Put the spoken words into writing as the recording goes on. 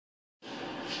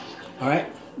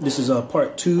Alright, this is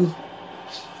part 2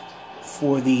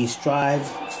 for the Strive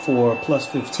for plus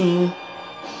 15,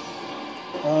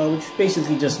 which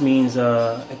basically just means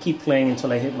I keep playing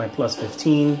until I hit my plus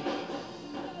 15.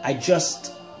 I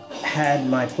just had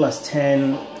my plus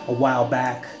 10 a while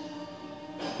back.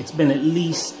 It's been at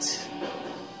least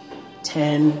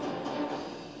 10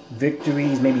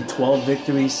 victories, maybe 12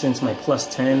 victories since my plus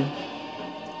 10.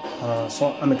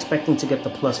 So I'm expecting to get the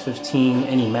plus 15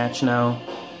 any match now.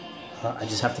 I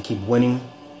just have to keep winning.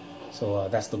 So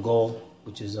that's the goal,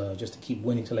 which is just to keep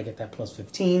winning till I get that plus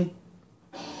 15.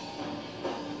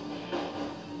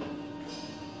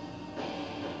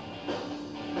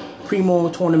 Primo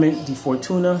tournament di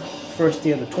Fortuna, first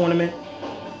day of the tournament.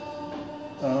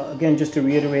 Again, just to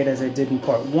reiterate, as I did in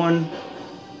part 1,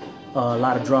 a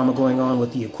lot of drama going on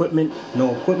with the equipment.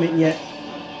 No equipment yet.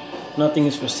 Nothing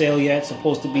is for sale yet. It's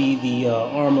supposed to be the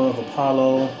armor of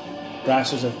Apollo,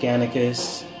 bracers of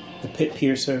Gannicus, the pit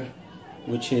piercer,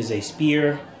 which is a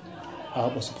spear.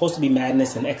 Was supposed to be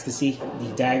Madness and Ecstasy, the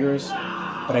daggers,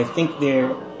 but I think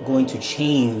they're going to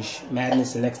change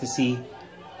Madness and Ecstasy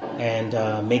and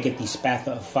make it the Spatha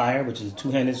of Fire, which is a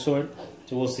two-handed sword.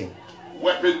 So we'll see.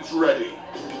 Weapons ready.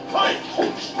 Fight!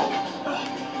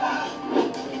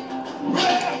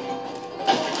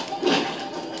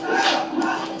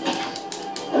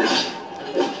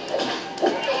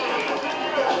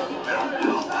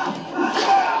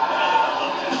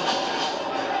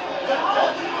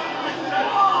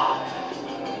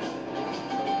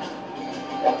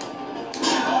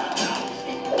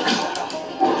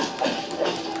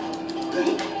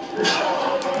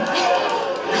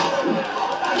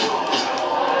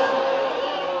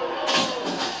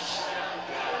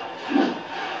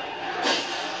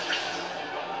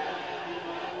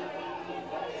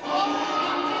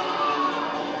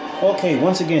 Okay,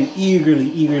 once again,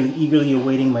 eagerly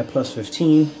awaiting my plus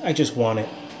 15. I just won it.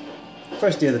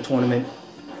 First day of the tournament.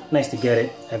 Nice to get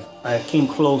it. I came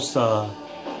close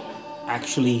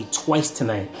actually twice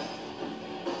tonight.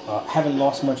 Haven't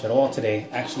lost much at all today.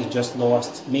 Actually just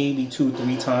lost maybe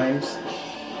 2-3 times.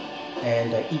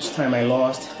 And each time I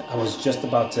lost, I was just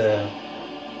about to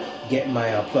get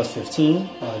my plus 15,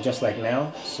 just like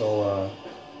now. So,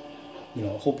 you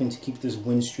know, hoping to keep this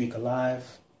win streak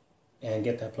alive and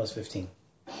get that plus 15.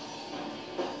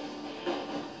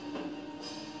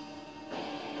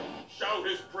 Shout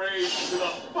his praise to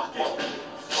the bucket.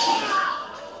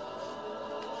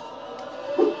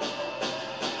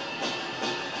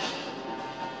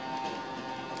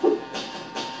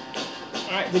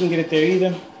 Alright, didn't get it there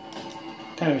either.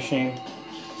 Kind of a shame.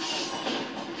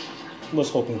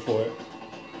 Was hoping for it.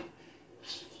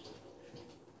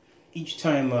 Each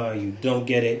time you don't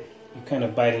get it, you're kind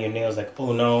of biting your nails like,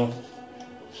 oh no,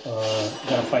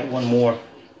 gotta fight one more,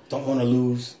 don't want to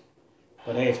lose.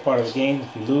 But hey, it's part of the game.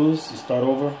 If you lose, you start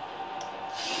over,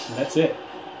 and that's it.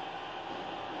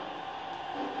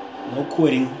 No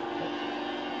quitting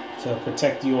to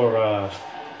protect your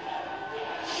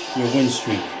win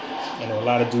streak. I know a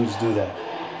lot of dudes do that.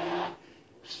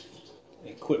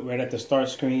 They quit right at the start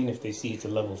screen if they see it's a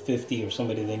level 50 or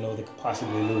somebody they know they could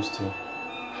possibly lose to.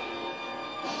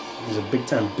 It's a big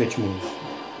time bitch move.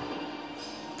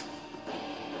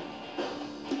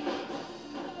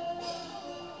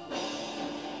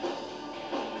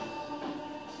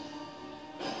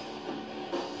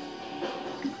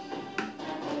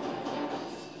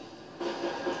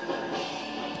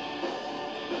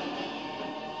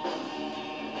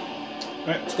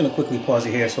 Alright, just gonna quickly pause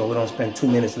it here so we don't spend 2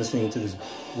 minutes listening to this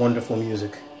wonderful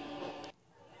music.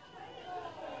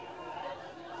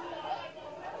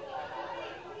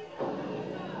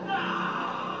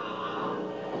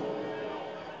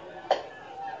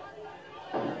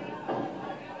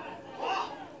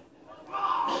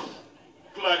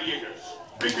 Gladiators,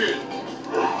 begin!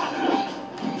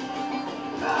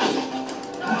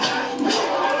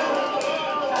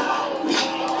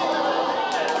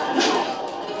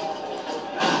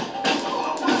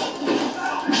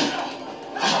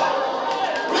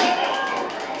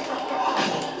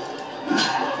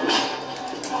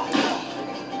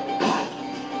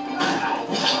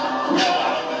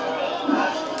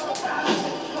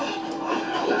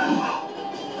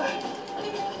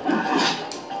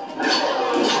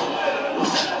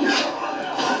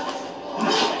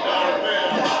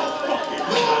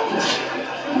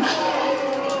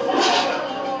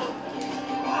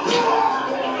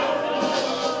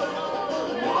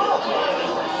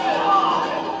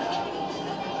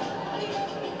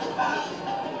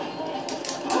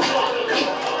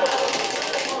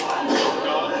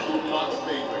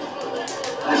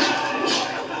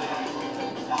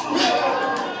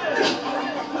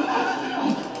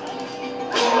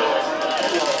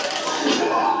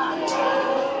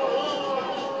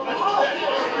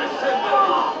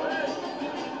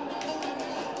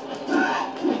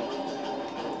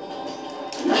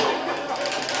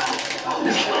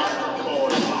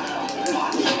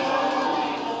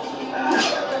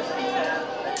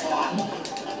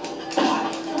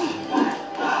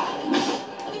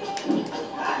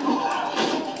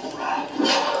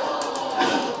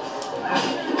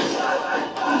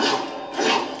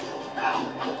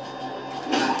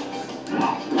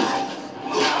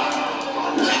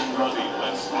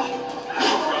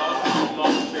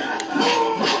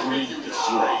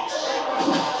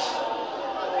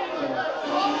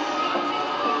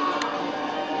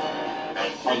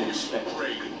 unexpected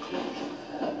Great. conclusion.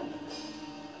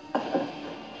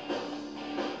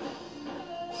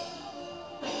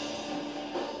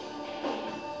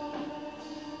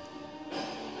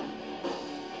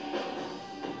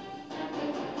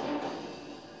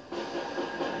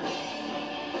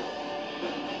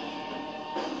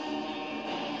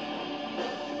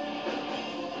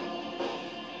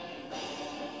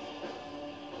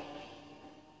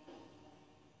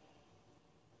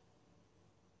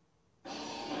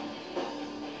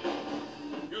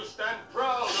 You stand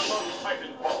proud among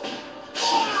Titanfall.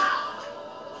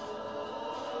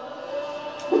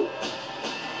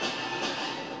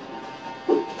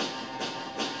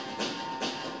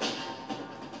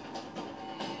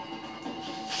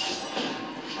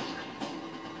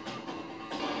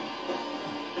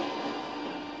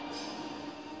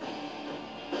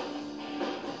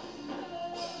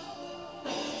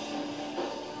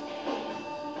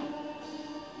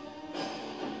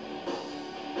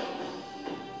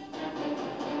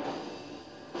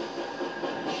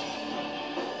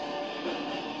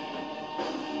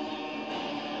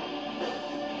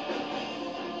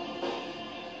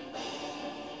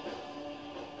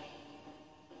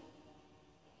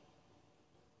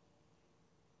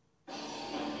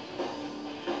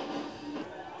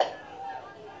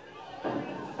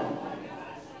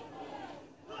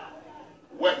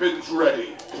 Weapons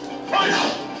ready.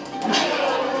 Fire!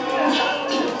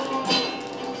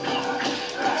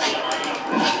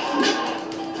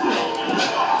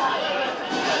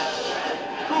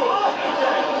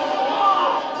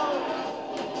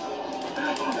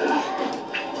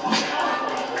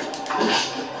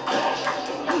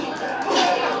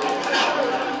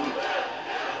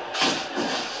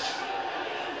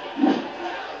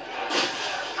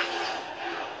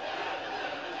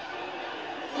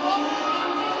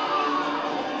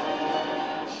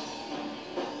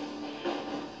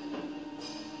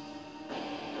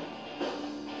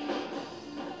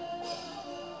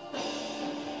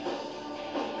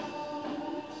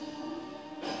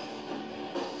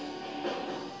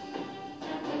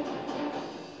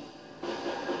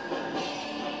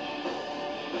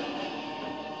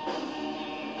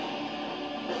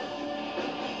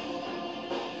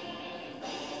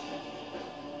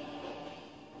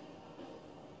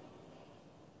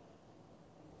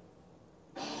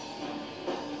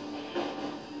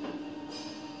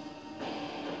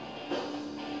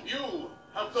 You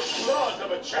have the blood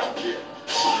of a champion.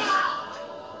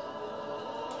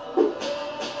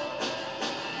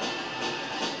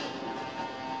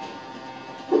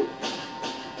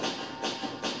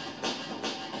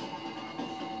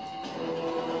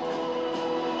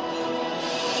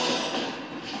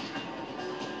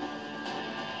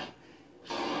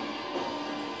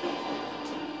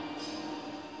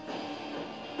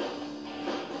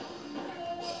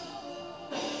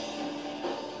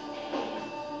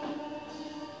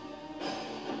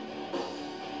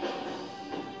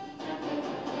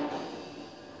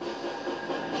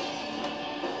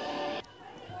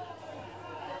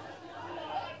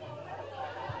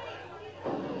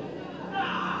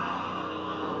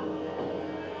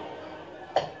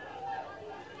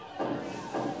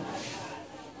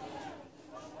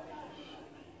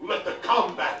 Let the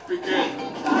combat begin.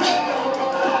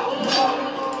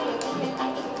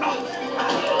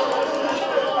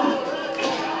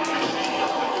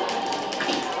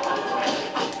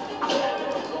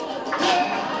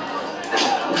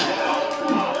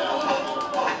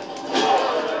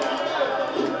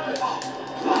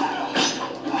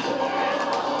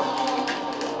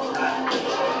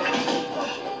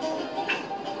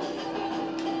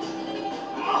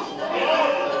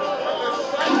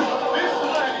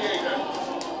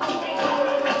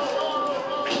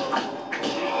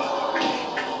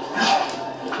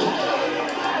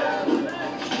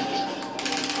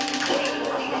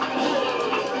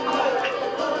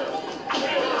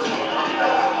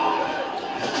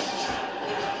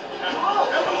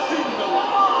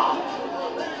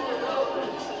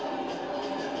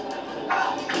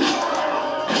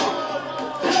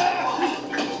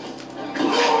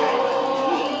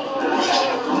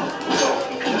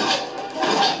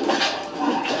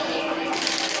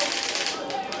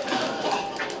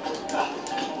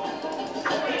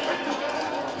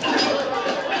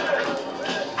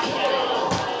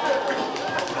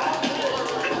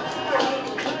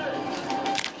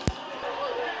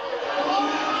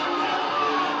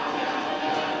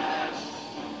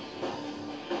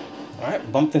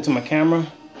 Alright, bumped into my camera.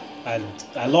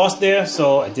 I lost there,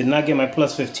 so I did not get my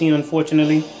plus 15,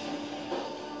 unfortunately.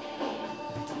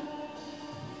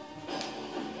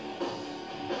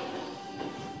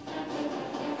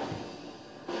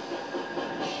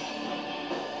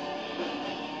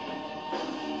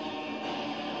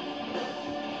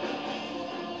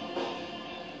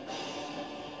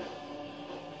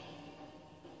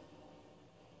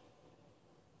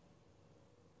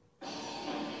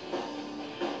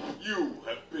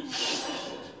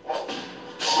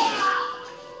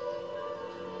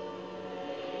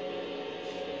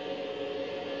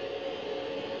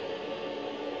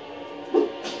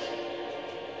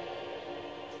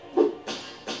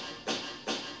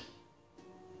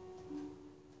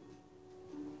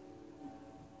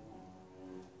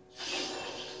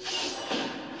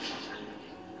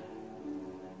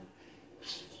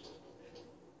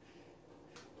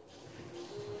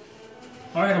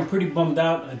 Alright, I'm pretty bummed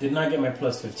out. I did not get my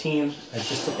plus 15. I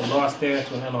just took a loss there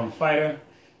to an unarmed fighter.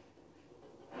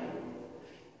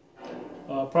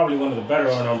 Probably one of the better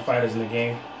unarmed fighters in the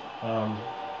game.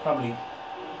 Probably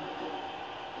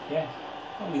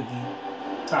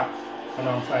the top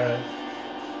unarmed fighter.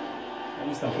 At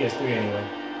least on PS3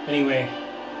 anyway.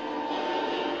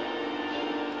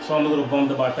 So I'm a little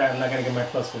bummed about that. I'm not going to get my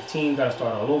plus 15. Got to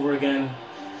start all over again.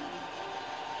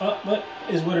 But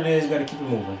it's what it is. Got to keep it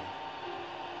moving.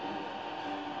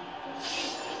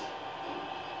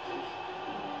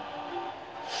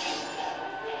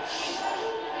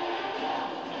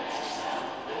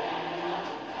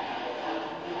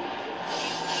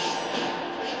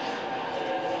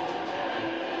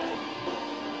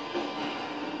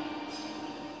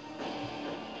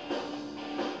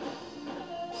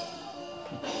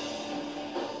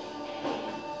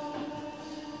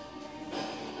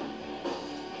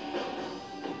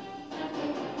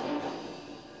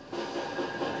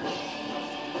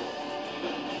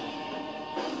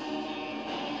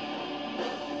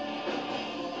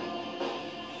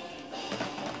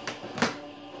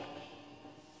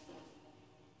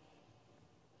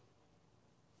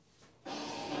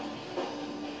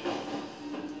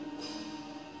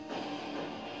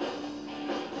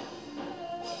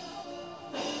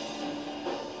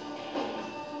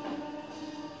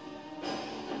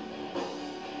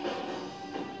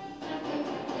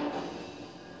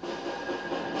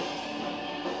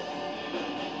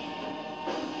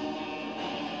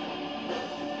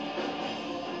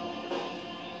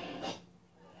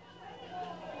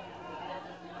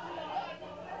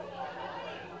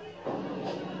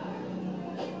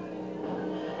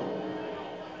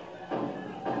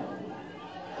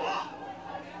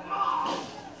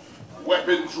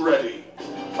 Weapons ready.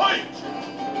 Fight!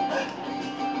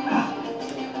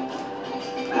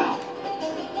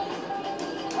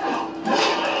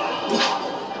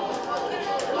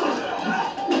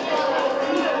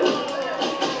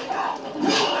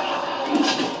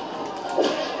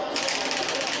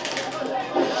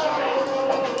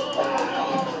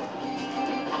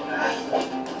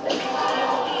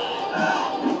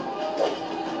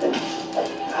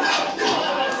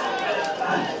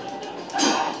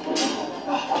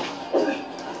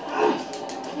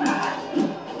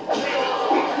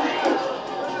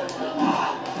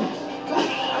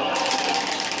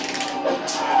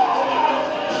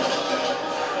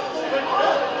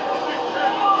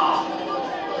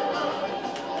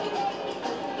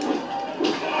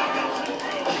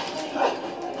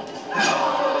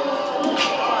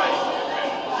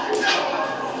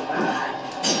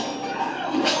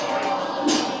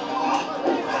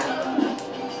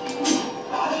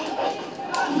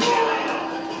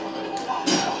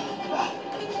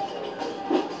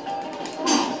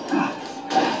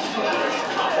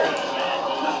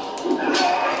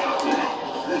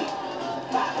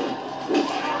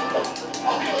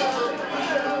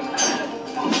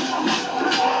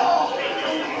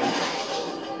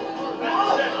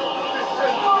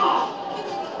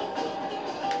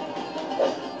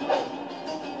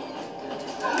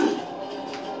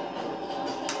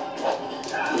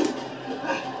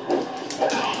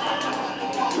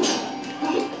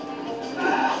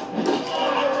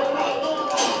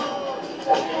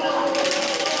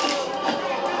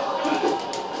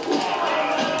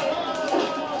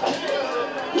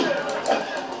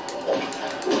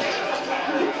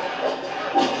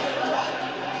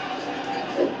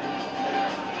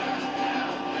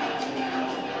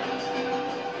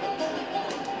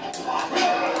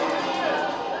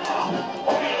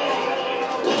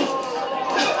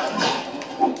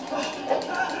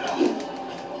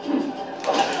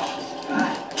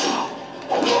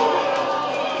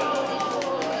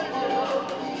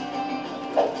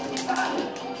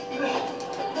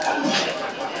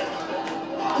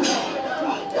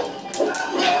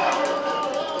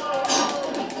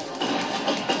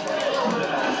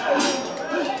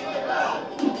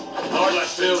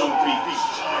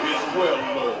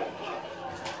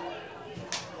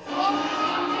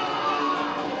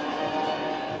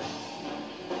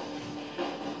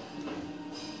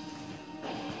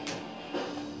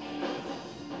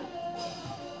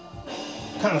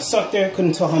 Kind of sucked there.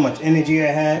 Couldn't tell how much energy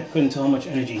I had. Couldn't tell how much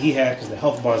energy he had because the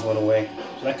health bars went away.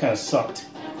 So that kind of sucked.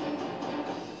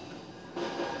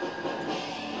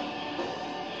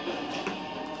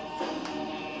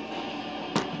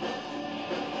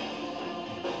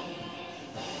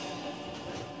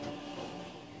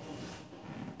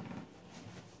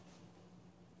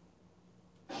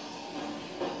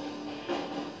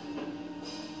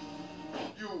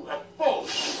 You have fallen.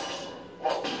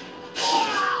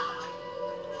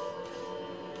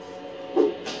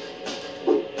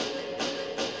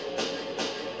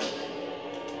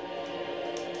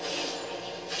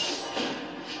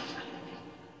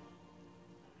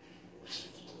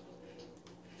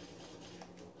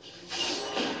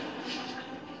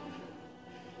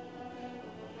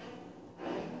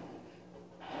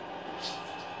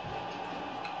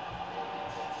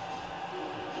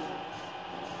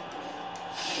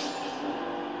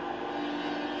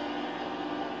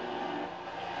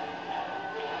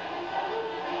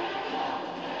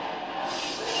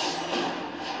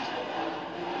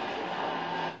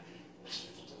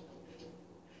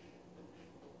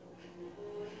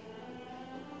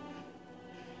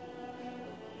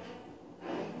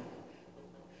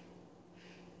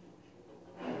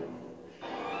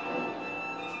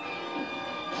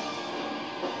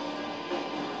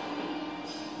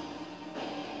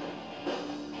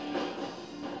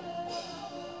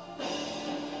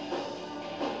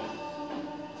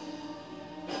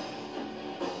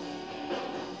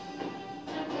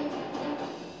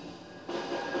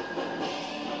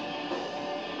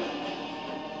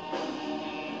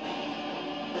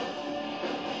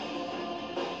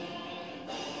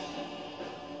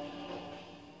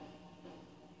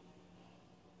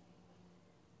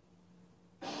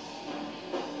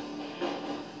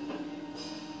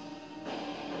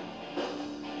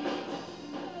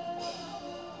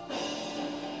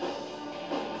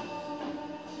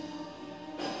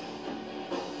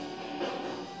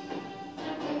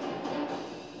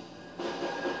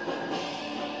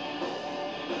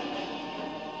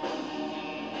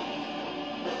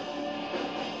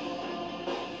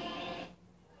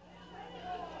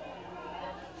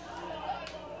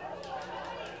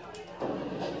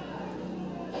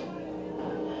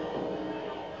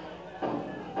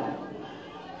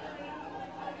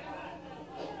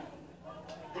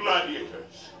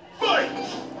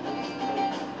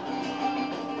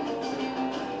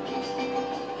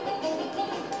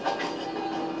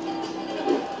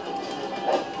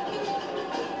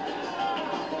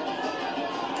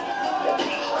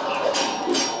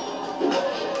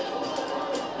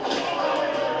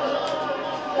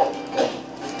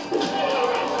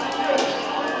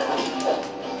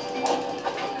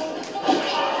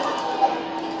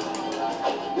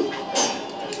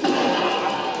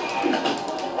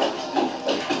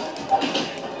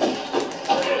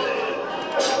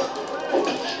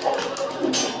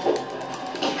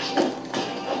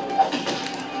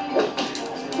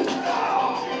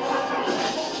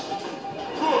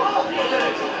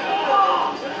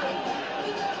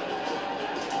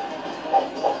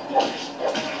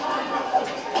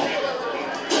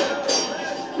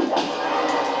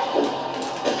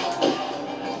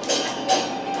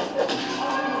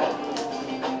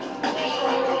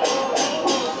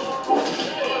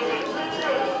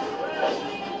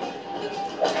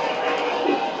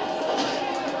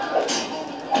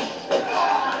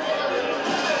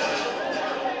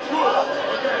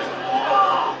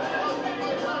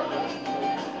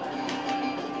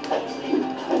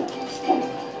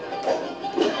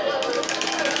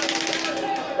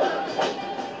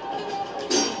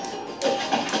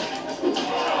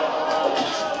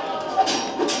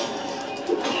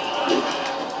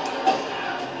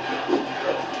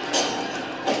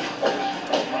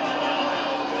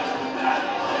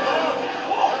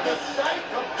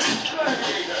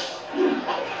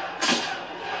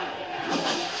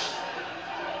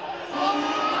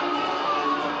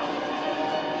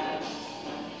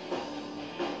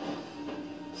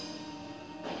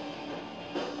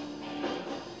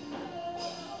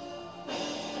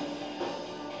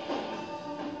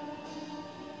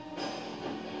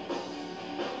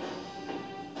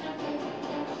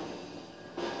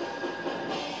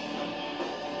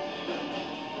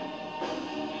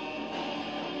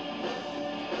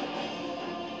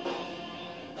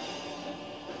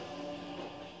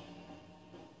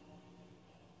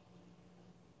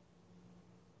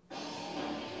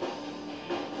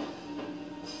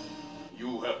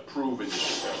 have proven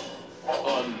yourself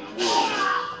unworthy.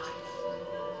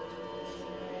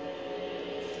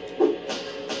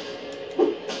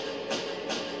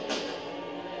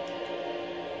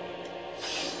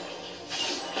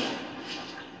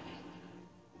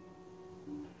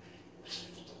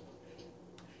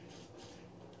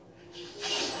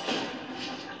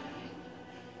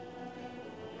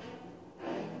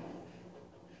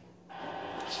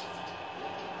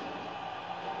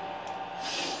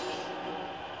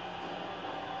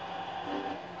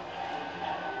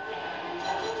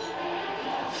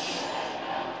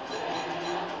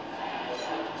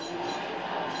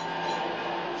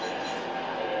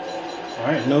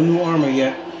 Alright, no new armor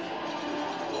yet.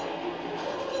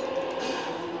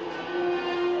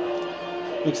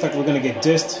 Looks like we're gonna get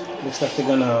dissed. Looks like they're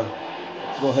gonna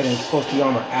go ahead and post the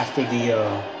armor after the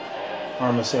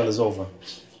armor sale is over.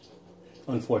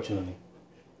 Unfortunately.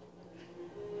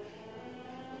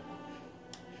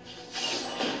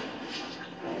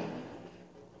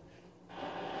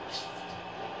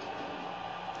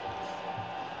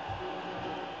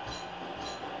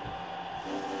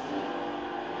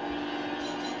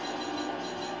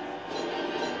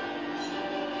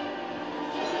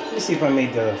 Let me see if I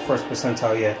made the first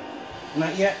percentile yet.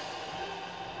 Not yet.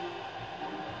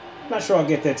 Not sure I'll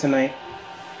get there tonight.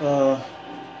 Got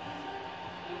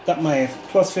my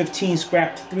plus 15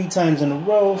 scrapped 3 times in a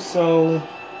row, so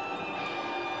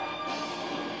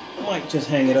I might just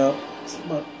hang it up. It's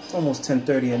almost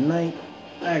 10:30 at night.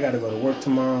 I gotta go to work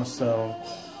tomorrow, so.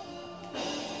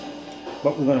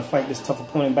 But we're gonna fight this tough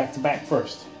opponent back to back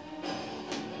first.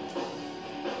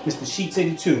 Mr. Sheets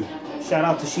 82. Shout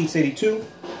out to Sheets 82.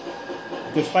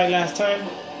 Good fight last time.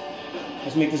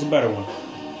 Let's make this a better one.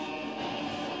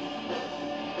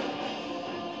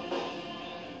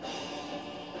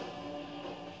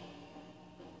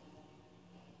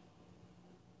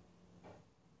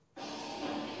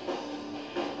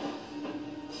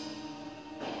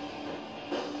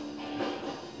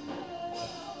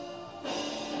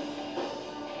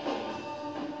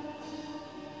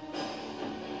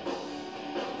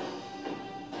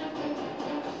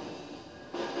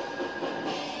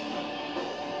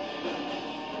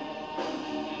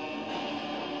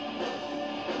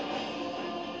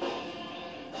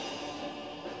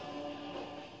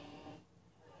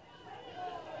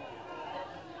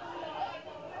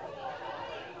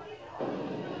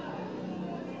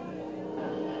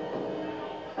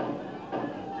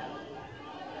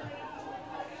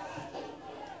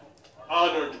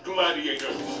 Honored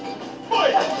gladiators,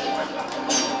 fight!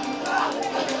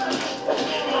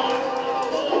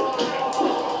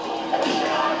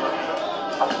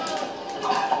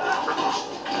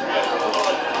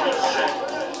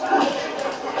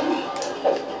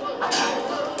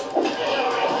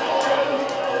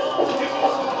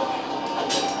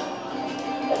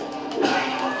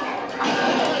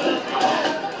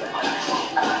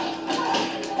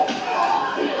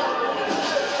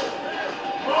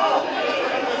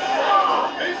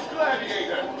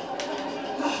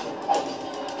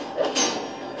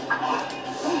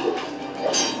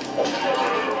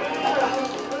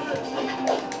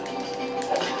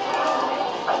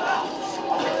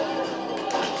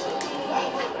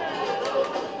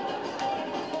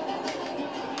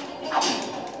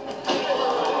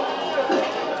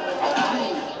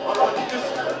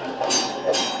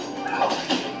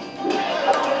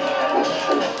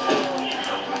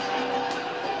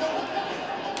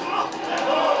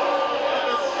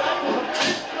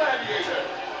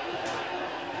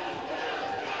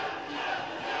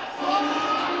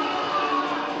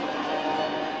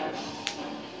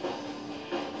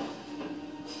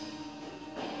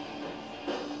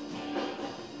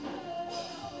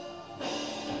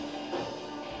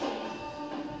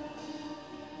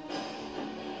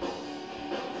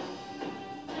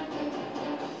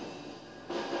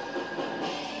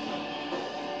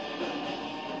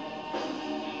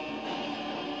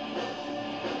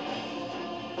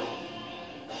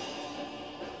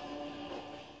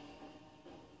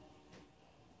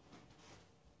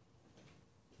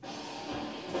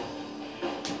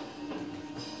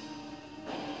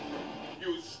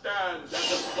 Stands at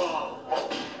the bar.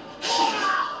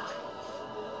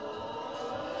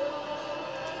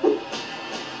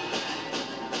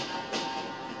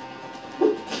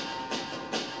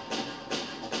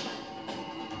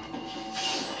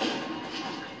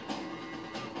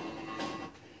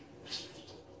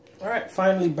 Alright,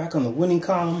 finally back on the winning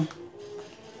column.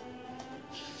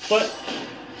 But,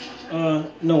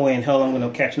 no way in hell I'm going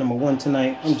to catch number 1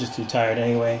 tonight. I'm just too tired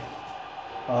anyway.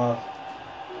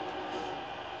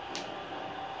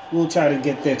 We'll try to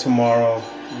get there tomorrow.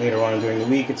 later on during the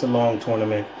week. It's a long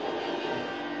tournament.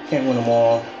 Can't win them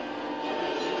all.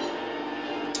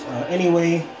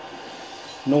 Anyway,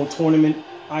 no tournament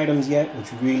items yet,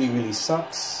 which really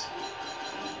sucks.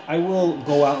 I will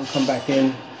go out and come back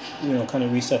in, you know, kind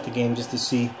of reset the game just to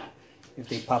see if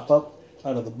they pop up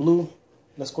out of the blue.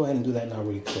 Let's go ahead and do that now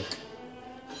really quick.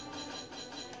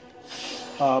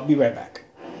 I'll be right back.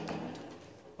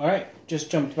 Alright, just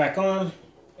jumped back on.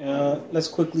 Let's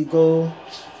quickly go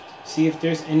see if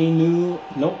there's any new...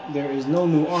 Nope, there is no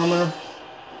new armor.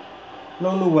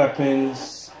 No new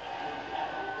weapons.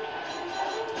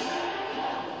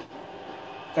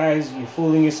 Guys, you're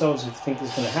fooling yourselves if you think this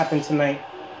is going to happen tonight.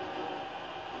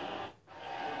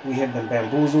 We have been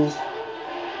bamboozled.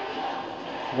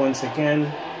 Once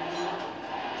again.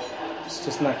 It's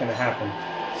just not going to happen.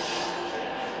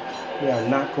 They are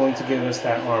not going to give us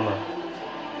that armor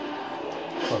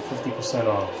for 50%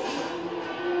 off.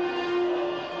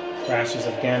 Crashes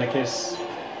of Gannicus.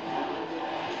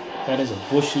 That is a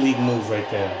Bush League move right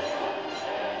there.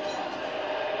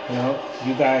 You know,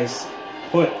 you guys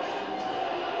put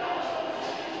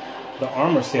the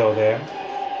armor sale there.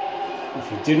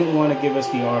 If you didn't want to give us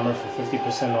the armor for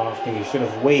 50% off, then you should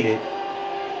have waited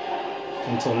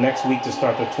until next week to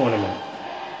start the tournament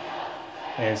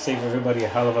and save everybody a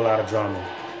hell of a lot of drama.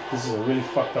 This is a really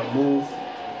fucked up move.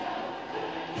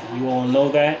 You all know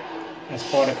that as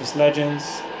Spartacus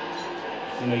Legends.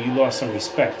 You know, you lost some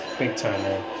respect big time,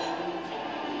 man.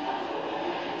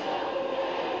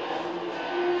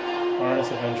 Harness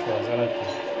of Entrails, I like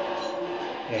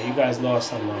that. Yeah, you guys lost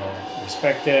some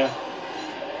respect there.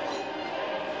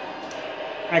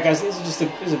 Alright guys, this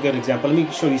is a good example. Let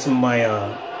me show you some of my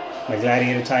my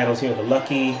gladiator titles here. The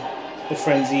Lucky, the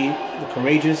Frenzy, the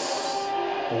Courageous,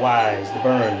 the Wise, the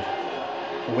Burned,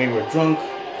 the Wayward Drunk,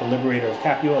 the Liberator of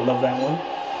Capua, I love that one.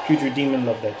 Putrid Demon,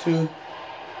 love that too.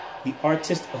 The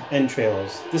Artist of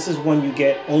Entrails. This is one you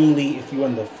get only if you're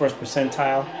in the first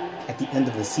percentile at the end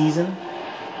of the season.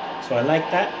 So I like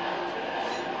that.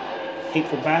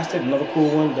 Hateful Bastard, another cool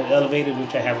one. The Elevated,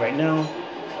 which I have right now.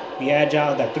 The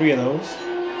Agile, got 3 of those.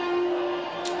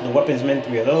 The Weaponsman,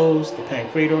 3 of those. The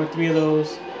Pancrator, 3 of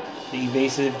those. The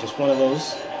Evasive, just 1 of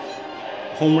those.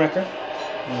 Homewrecker,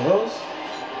 1 of those.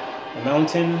 The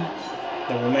Mountain,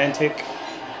 the Romantic,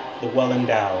 the Well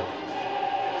Endowed,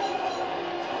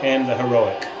 and the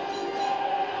Heroic.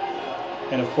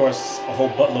 And of course, a whole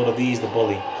buttload of these, the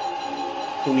Bully.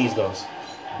 Who needs those?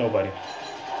 Nobody.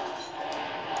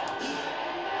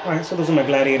 Alright, so those are my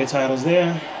gladiator titles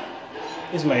there.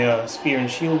 Here's my Spear and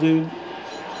Shield dude.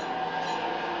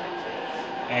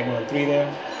 Agron 3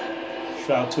 there.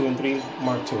 Shroud 2 and 3.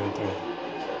 Mark 2 and 3.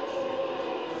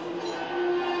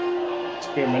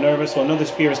 Spear Minerva. So another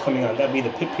spear is coming out. That'd be the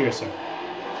Pit Piercer.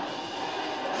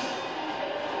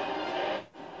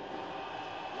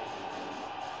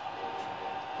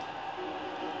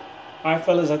 Alright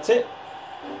fellas, that's it.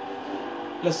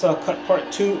 Let's cut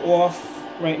part 2 off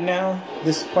right now.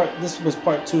 This was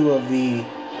part 2 of the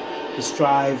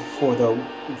strive for the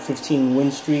 15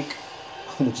 win streak,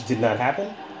 which did not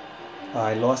happen.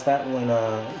 I lost that when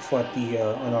I fought the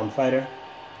unarmed fighter.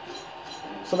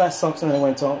 So that sucks, and I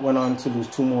went on to lose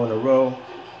 2 more in a row.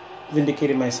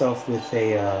 Vindicated myself with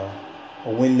a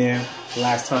win there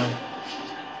last time.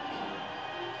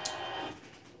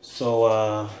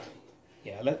 So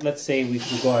yeah, let's say we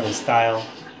can go out in style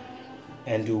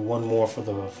and do one more for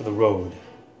the road.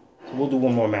 So we'll do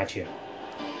one more match here.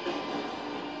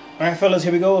 Alright fellas,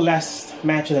 here we go. Last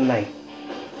match of the night.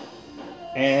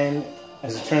 And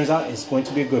as it turns out, it's going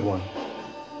to be a good one.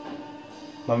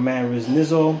 My man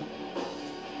Riznizo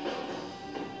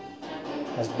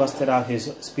has busted out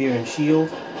his Spear and Shield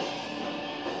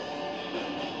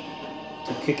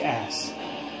to kick ass.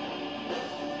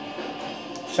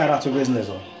 Shout out to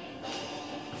Riznizo.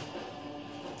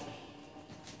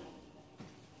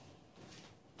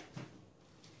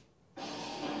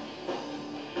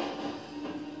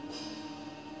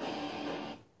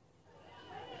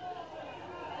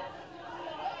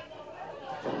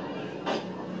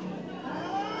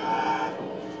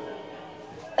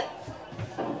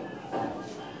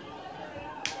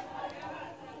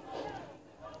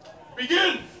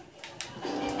 Begin!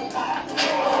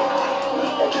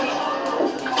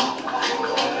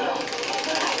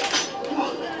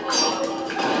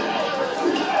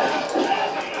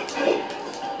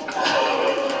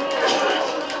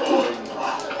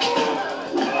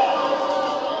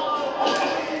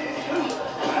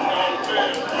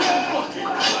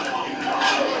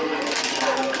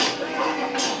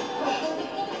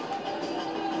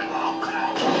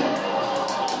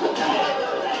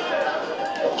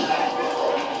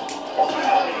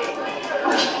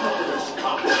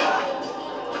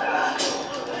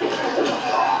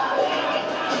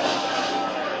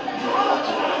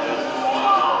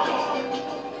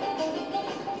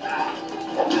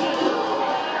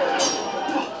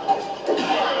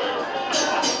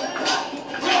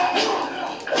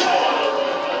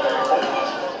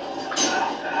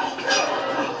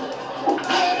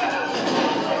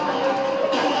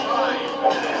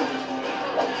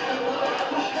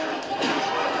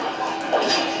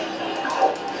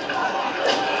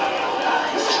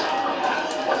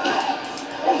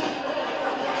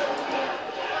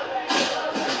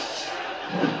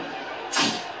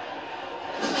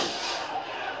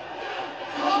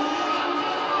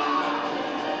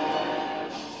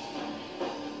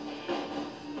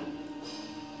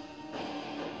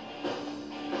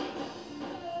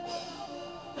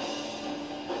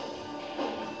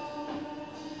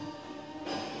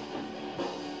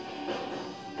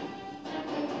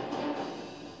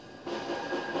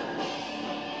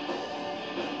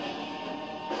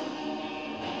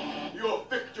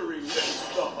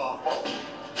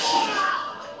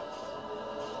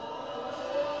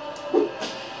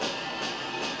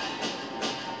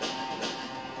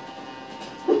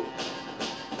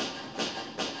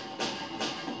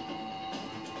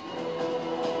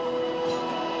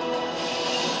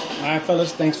 Alright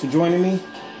fellas, thanks for joining me.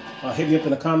 Hit me up in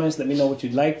the comments. Let me know what you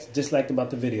liked, disliked about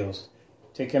the videos.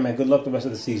 Take care, man. Good luck the rest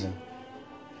of the season.